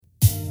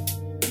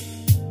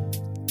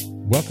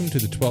Welcome to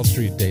the 12th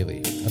Street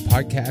Daily, a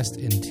podcast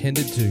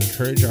intended to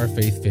encourage our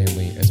faith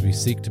family as we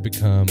seek to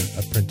become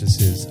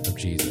apprentices of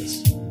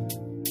Jesus.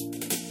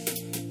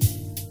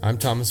 I'm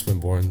Thomas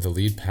Winborn, the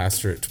lead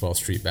pastor at 12th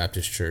Street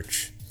Baptist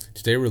Church.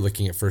 Today we're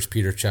looking at 1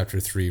 Peter chapter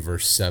 3,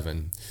 verse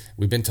 7.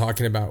 We've been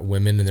talking about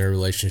women and their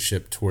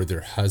relationship toward their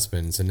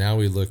husbands, and now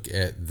we look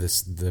at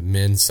the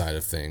men's side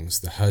of things,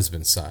 the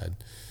husband side.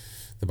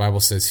 The Bible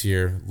says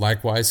here,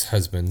 "Likewise,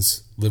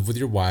 husbands, live with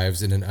your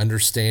wives in an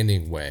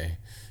understanding way,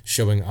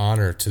 showing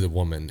honor to the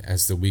woman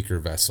as the weaker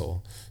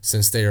vessel,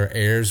 since they are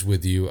heirs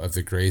with you of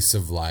the grace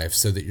of life,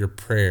 so that your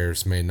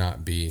prayers may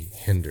not be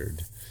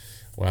hindered."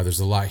 Wow, there's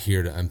a lot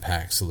here to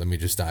unpack, so let me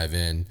just dive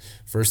in.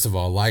 First of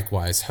all,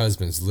 likewise,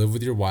 husbands, live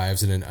with your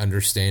wives in an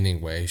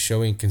understanding way,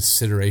 showing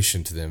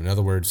consideration to them. In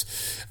other words,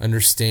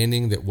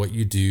 understanding that what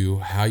you do,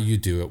 how you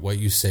do it, what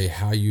you say,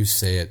 how you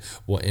say it,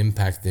 will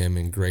impact them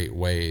in great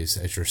ways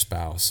as your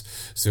spouse.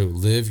 So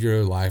live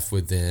your life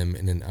with them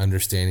in an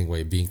understanding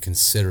way, being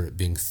considerate,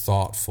 being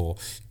thoughtful,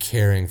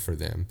 caring for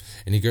them.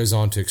 And he goes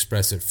on to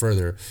express it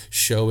further,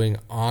 showing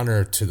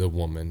honor to the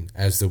woman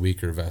as the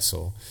weaker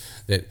vessel.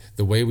 That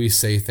the way we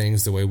say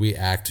things, the way we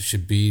act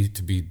should be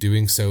to be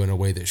doing so in a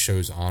way that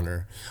shows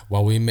honor.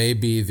 While we may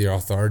be the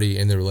authority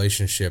in the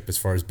relationship, as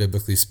far as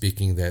biblically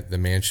speaking, that the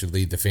man should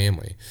lead the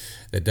family,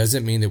 that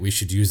doesn't mean that we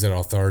should use that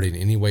authority in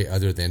any way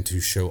other than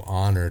to show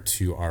honor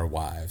to our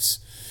wives.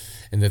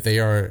 And that they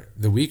are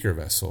the weaker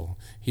vessel.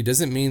 He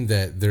doesn't mean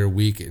that they're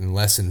weak and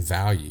less in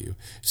value.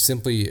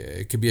 Simply,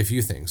 it could be a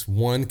few things.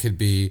 One could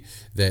be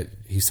that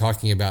he's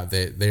talking about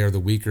that they are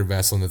the weaker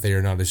vessel and that they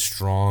are not as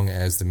strong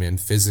as the men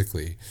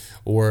physically,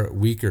 or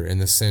weaker in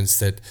the sense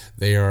that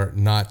they are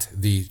not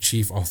the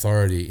chief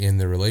authority in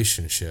the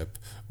relationship.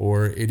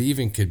 Or it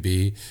even could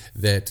be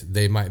that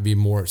they might be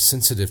more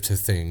sensitive to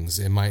things.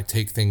 It might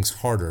take things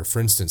harder. For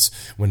instance,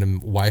 when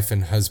a wife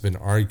and husband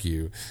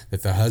argue,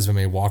 that the husband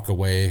may walk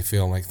away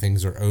feeling like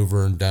things are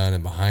over and done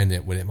and behind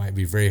it, when it might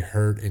be very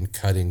hurt and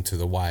cutting to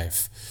the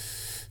wife.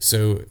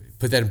 So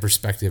put that in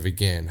perspective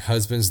again.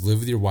 Husbands,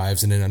 live with your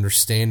wives in an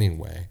understanding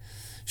way,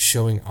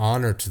 showing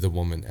honor to the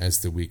woman as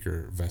the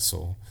weaker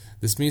vessel.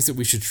 This means that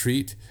we should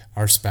treat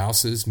our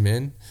spouses,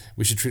 men,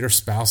 we should treat our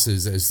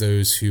spouses as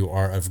those who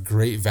are of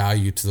great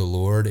value to the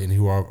Lord and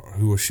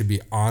who should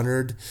be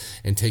honored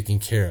and taken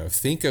care of.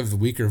 Think of the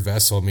weaker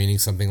vessel meaning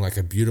something like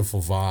a beautiful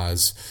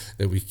vase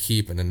that we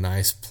keep in a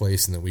nice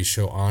place and that we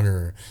show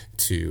honor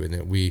to and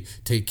that we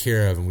take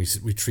care of and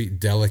we treat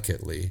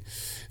delicately.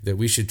 That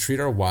we should treat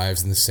our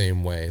wives in the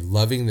same way,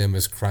 loving them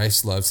as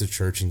Christ loves the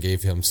church and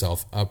gave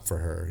himself up for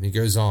her. And he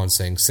goes on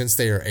saying, since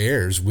they are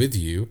heirs with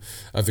you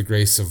of the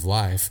grace of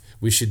life,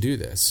 we should do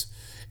this.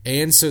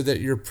 And so that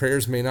your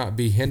prayers may not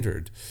be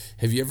hindered.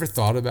 Have you ever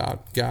thought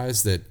about,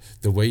 guys, that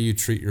the way you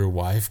treat your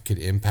wife could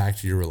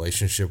impact your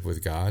relationship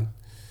with God?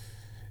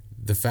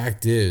 The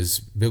fact is,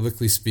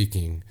 biblically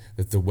speaking,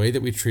 that the way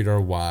that we treat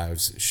our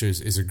wives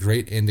is a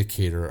great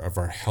indicator of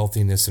our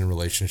healthiness in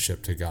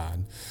relationship to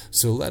God.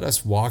 So let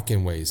us walk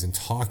in ways and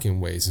talk in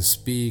ways and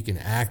speak and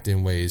act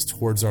in ways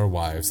towards our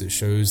wives that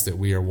shows that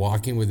we are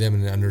walking with them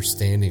in an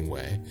understanding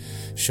way,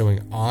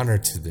 showing honor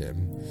to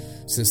them,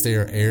 since they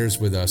are heirs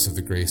with us of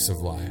the grace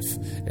of life,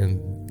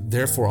 and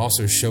therefore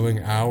also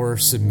showing our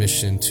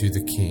submission to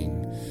the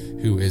King,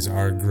 who is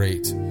our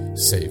great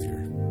Savior.